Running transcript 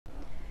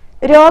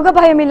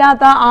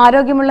രോഗഭയമില്ലാത്ത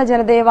ആരോഗ്യമുള്ള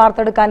ജനതയെ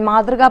വാർത്തെടുക്കാൻ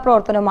മാതൃകാ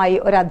പ്രവർത്തനവുമായി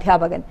ഒരു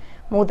അധ്യാപകൻ.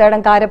 മൂത്തേടം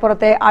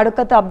കാരപ്പുറത്തെ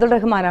അടുക്കത്ത് അബ്ദുൾ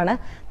റഹ്മാനാണ്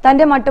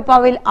തന്റെ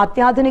മട്ടുപ്പാവിൽ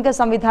അത്യാധുനിക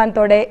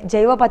സംവിധാനത്തോടെ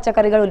ജൈവ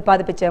പച്ചക്കറികൾ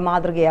ഉൽപ്പാദിപ്പിച്ച്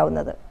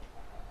മാതൃകയാവുന്നത്.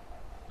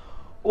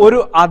 ഒരു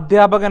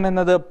അധ്യാപകൻ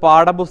എന്നത്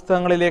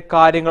പാഠപുസ്തകങ്ങളിലെ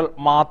കാര്യങ്ങൾ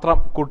മാത്രം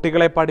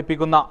കുട്ടികളെ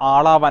പഠിപ്പിക്കുന്ന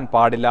ആളാവാൻ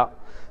പാടില്ല.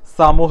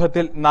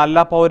 സമൂഹത്തിൽ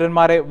നല്ല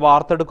പൗരന്മാരെ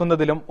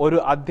വാർത്തെടുക്കുന്നതിലും ഒരു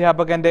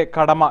അധ്യാപകന്റെ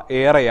കടമ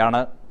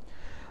ഏറെയാണ്.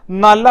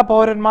 നല്ല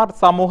പൗരന്മാർ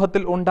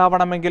സമൂഹത്തിൽ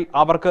ഉണ്ടാവണമെങ്കിൽ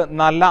അവർക്ക്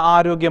നല്ല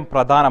ആരോഗ്യം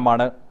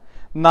പ്രധാനമാണ്.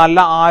 നല്ല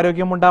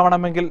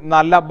ആരോഗ്യമുണ്ടാവണമെങ്കിൽ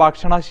നല്ല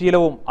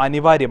ഭക്ഷണശീലവും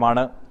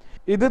അനിവാര്യമാണ്.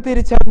 ഇത്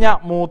തിരിച്ചറിഞ്ഞ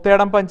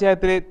മൂത്തേടം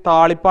പഞ്ചായത്തിലെ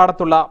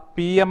താളിപ്പാടത്തുള്ള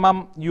PMM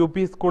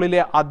UP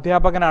സ്കൂളിലെ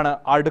അധ്യാപകനാണ്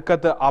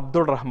അടുക്കത്ത്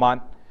അബ്ദുൾ റഹ്മാൻ.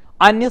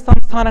 അന്യ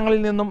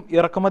സംസ്ഥാനങ്ങളിൽ നിന്നും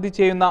ഇറക്കുമതി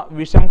ചെയ്യുന്ന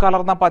വിഷം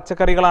കലർന്ന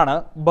പച്ചക്കറികളാണ്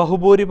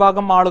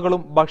ബഹുഭൂരിഭാഗം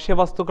ആളുകളും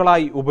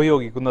ഭക്ഷ്യവസ്തുക്കളായി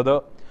ഉപയോഗിക്കുന്നത്.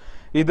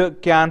 ഇത്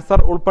ക്യാൻസർ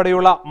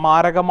ഉൾപ്പെടെയുള്ള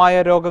മാരകമായ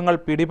രോഗങ്ങൾ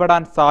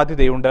പിടിപെടാൻ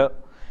സാധ്യതയുണ്ട്.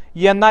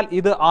 എന്നാൽ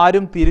ഇത്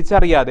ആരും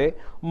തിരിച്ചറിയാതെ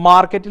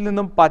മാർക്കറ്റിൽ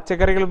നിന്നും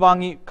പച്ചക്കറികൾ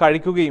വാങ്ങി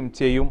കഴിക്കുകയും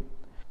ചെയ്യും.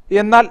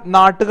 എന്നാൽ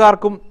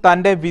നാട്ടുകാർക്കും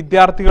തന്റെ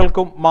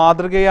വിദ്യാർത്ഥികൾക്കും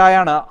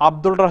മാതൃകയായാണ്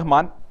അബ്ദുൾ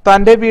റഹ്മാൻ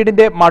തന്റെ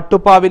വീടിന്റെ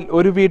മട്ടുപ്പാവിൽ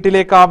ഒരു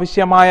വീട്ടിലേക്ക്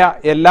ആവശ്യമായ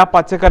എല്ലാ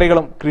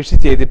പച്ചക്കറികളും കൃഷി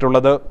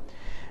ചെയ്തിട്ടുള്ളത്.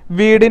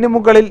 വീടിന്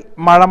മുകളിൽ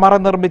മഴമറ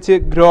നിർമ്മിച്ച്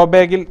ഗ്രോ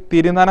ബാഗിൽ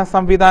തിരുനന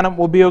സംവിധാനം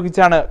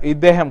ഉപയോഗിച്ചാണ്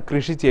ഇദ്ദേഹം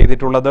കൃഷി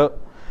ചെയ്തിട്ടുള്ളത്.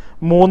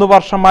 3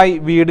 വർഷമായി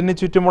വീടിന്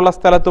ചുറ്റുമുള്ള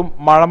സ്ഥലത്തും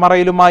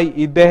മഴമറയിലുമായി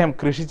ഇദ്ദേഹം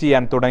കൃഷി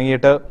ചെയ്യാൻ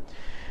തുടങ്ങിയിട്ട്.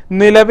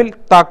 നിലവിൽ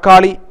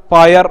തക്കാളി,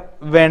 പയർ,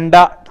 വെണ്ട,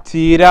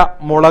 ചീര,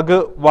 മുളക്,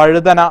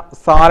 വഴുതന,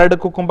 സാലഡ്,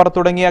 കുക്കുംബർ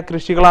തുടങ്ങിയ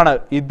കൃഷികളാണ്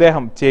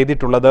ഇദ്ദേഹം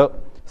ചെയ്തിട്ടുള്ളത്.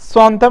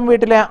 സ്വന്തം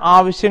വീട്ടിലെ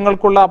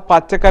ആവശ്യങ്ങൾക്കുള്ള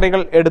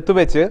പച്ചക്കറികൾ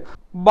എടുത്തുവെച്ച്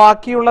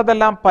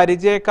ബാക്കിയുള്ളതെല്ലാം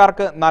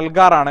പരിചയക്കാർക്ക്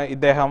നൽകാറാണ്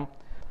ഇദ്ദേഹം.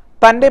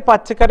 തന്റെ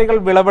പച്ചക്കറികൾ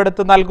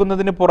വിളവെടുത്ത്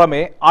നൽകുന്നതിന് പുറമെ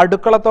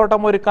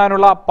അടുക്കളത്തോട്ടം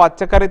ഒരുക്കാനുള്ള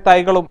പച്ചക്കറി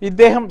തൈകളും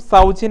ഇദ്ദേഹം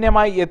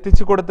സൗജന്യമായി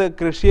എത്തിച്ചു കൊടുത്ത്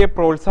കൃഷിയെ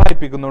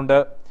പ്രോത്സാഹിപ്പിക്കുന്നുണ്ട്.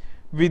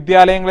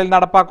 വിദ്യാലയങ്ങളിൽ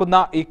നടപ്പാക്കുന്ന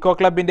ഇക്കോ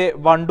ക്ലബിന്റെ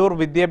വണ്ടൂർ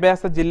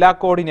വിദ്യാഭ്യാസ ജില്ലാ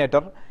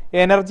കോർഡിനേറ്റർ,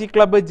 എനർജി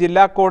ക്ലബ്ബ്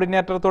ജില്ലാ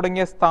കോർഡിനേറ്റർ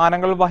തുടങ്ങിയ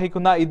സ്ഥാനങ്ങൾ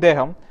വഹിക്കുന്ന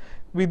ഇദ്ദേഹം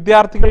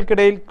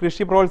വിദ്യാർത്ഥികൾക്കിടയിൽ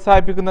കൃഷി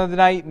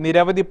പ്രോത്സാഹിപ്പിക്കുന്നതിനായി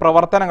നിരവധി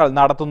പ്രവർത്തനങ്ങൾ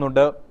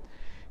നടത്തുന്നുണ്ട്.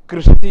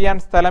 കൃഷി ചെയ്യാൻ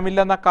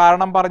സ്ഥലമില്ലെന്ന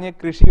കാരണം പറഞ്ഞ്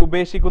കൃഷി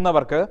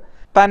ഉപേക്ഷിക്കുന്നവർക്ക്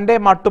തന്റെ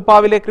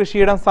മട്ടുപ്പാവിലെ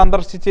കൃഷിയിടം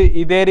സന്ദർശിച്ച്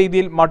ഇതേ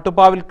രീതിയിൽ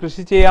മട്ടുപ്പാവിൽ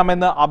കൃഷി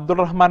ചെയ്യാമെന്ന് അബ്ദുൾ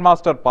റഹ്മാൻ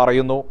മാസ്റ്റർ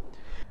പറയുന്നു.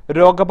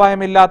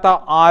 രോഗഭയമില്ലാത്ത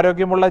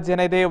ആരോഗ്യമുള്ള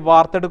ജനതയെ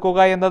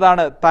വാർത്തെടുക്കുക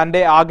എന്നതാണ്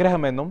തന്റെ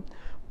ആഗ്രഹമെന്നും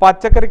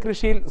പച്ചക്കറി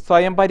കൃഷിയിൽ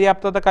സ്വയം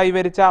പര്യാപ്തത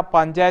കൈവരിച്ച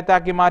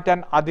പഞ്ചായത്താക്കി മാറ്റാൻ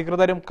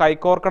അധികൃതരും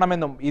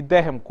കൈകോർക്കണമെന്നും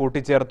ഇദ്ദേഹം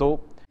കൂട്ടിച്ചേർത്തു.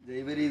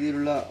 ജൈവ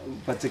രീതിയിലുള്ള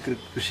പച്ചക്കറി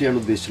കൃഷിയാണ്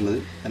ഉദ്ദേശിച്ചുള്ളത്.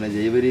 കാരണം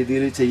ജൈവ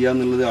രീതിയിൽ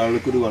ചെയ്യാന്നുള്ളത്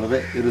ആൾക്കൊരു വളരെ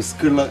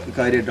റിസ്ക് ഉള്ള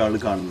കാര്യമായിട്ട് ആൾ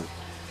കാണുന്നത്.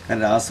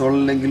 കാരണം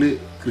രാസവളം ഇല്ലെങ്കിൽ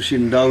കൃഷി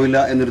ഉണ്ടാവില്ല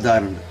എന്നൊരു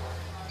ധാരണയുണ്ട്.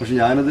 പക്ഷെ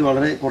ഞാനത്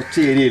വളരെ കുറച്ച്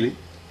ഏരിയയിൽ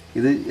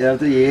ഇത്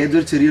യഥാർത്ഥത്തിൽ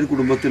ഏതൊരു ചെറിയൊരു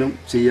കുടുംബത്തിനും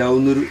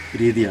ചെയ്യാവുന്നൊരു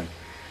രീതിയാണ്.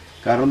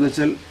 കാരണം എന്താ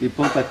വെച്ചാൽ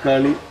ഇപ്പോൾ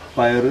തക്കാളി,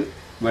 പയർ,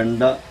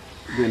 വെണ്ട,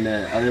 പിന്നെ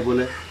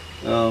അതേപോലെ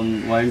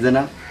വഴുതന,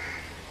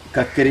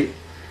 കക്കരി,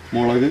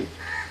 മുളക്,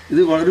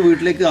 ഇത് വളരെ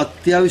വീട്ടിലേക്ക്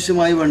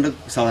അത്യാവശ്യമായി വേണ്ട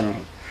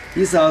സാധനമാണ്.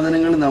 ഈ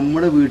സാധനങ്ങൾ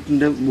നമ്മുടെ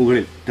വീട്ടിൻ്റെ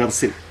മുകളിൽ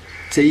ടെറസിൽ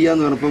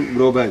ചെയ്യാന്ന് പറഞ്ഞപ്പം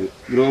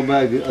ഗ്രോ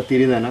ബാഗ്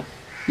തിരിനന,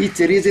 ഈ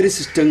ചെറിയ ചെറിയ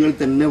സിസ്റ്റങ്ങൾ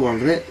തന്നെ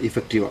വളരെ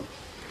ഇഫക്റ്റീവാണ്.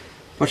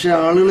 പക്ഷേ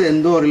ആളുകൾ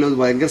എന്തോ അറിയില്ല, അത്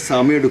ഭയങ്കര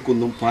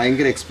സമയമെടുക്കുന്നു,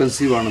 ഭയങ്കര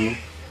എക്സ്പെൻസീവ് ആണെന്നും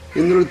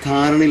എന്നൊരു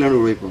ധാരണയിലാണ്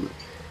ഒഴിപ്പോകുന്നത്.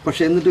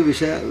 പക്ഷേ എന്നിട്ട്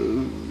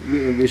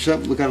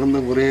വിഷം കലർന്ന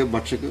കുറേ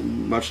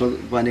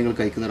ഭക്ഷണപാനീയങ്ങൾ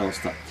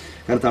കഴിക്കുന്നൊരവസ്ഥ.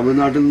 കാരണം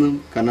തമിഴ്നാട്ടിൽ നിന്നും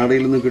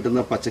കർണാടകയിൽ നിന്നും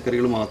കിട്ടുന്ന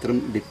പച്ചക്കറികൾ മാത്രം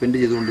ഡിപ്പെൻഡ്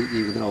ചെയ്തുകൊണ്ട്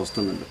ജീവിക്കുന്ന അവസ്ഥ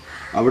ഉണ്ട്.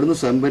 അവിടുന്ന്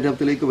സ്വയം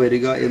പര്യാപ്തത്തിലേക്ക്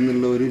വരിക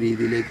എന്നുള്ള ഒരു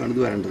രീതിയിലേക്കാണ്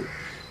ഇത് വരേണ്ടത്.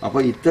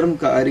 അപ്പോൾ ഇത്തരം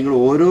കാര്യങ്ങൾ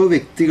ഓരോ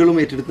വ്യക്തികളും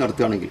ഏറ്റെടുത്ത്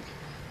നടത്തുകയാണെങ്കിൽ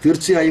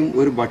തീർച്ചയായും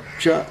ഒരു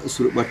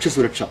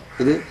ഭക്ഷ്യസുരക്ഷ,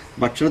 അത്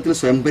ഭക്ഷണത്തിൽ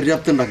സ്വയം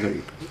പര്യാപ്തം ഉണ്ടാക്കാൻ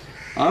കഴിയും.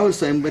 ആ ഒരു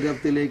സ്വയം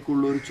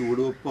പര്യാപ്തത്തിലേക്കുള്ള ഒരു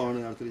ചുവടുവെപ്പാണ്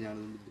യഥാർത്ഥത്തിൽ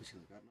ഞാനത്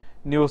ഉദ്ദേശിക്കുന്നത്.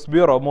 News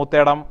bureau,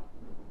 Moothedam.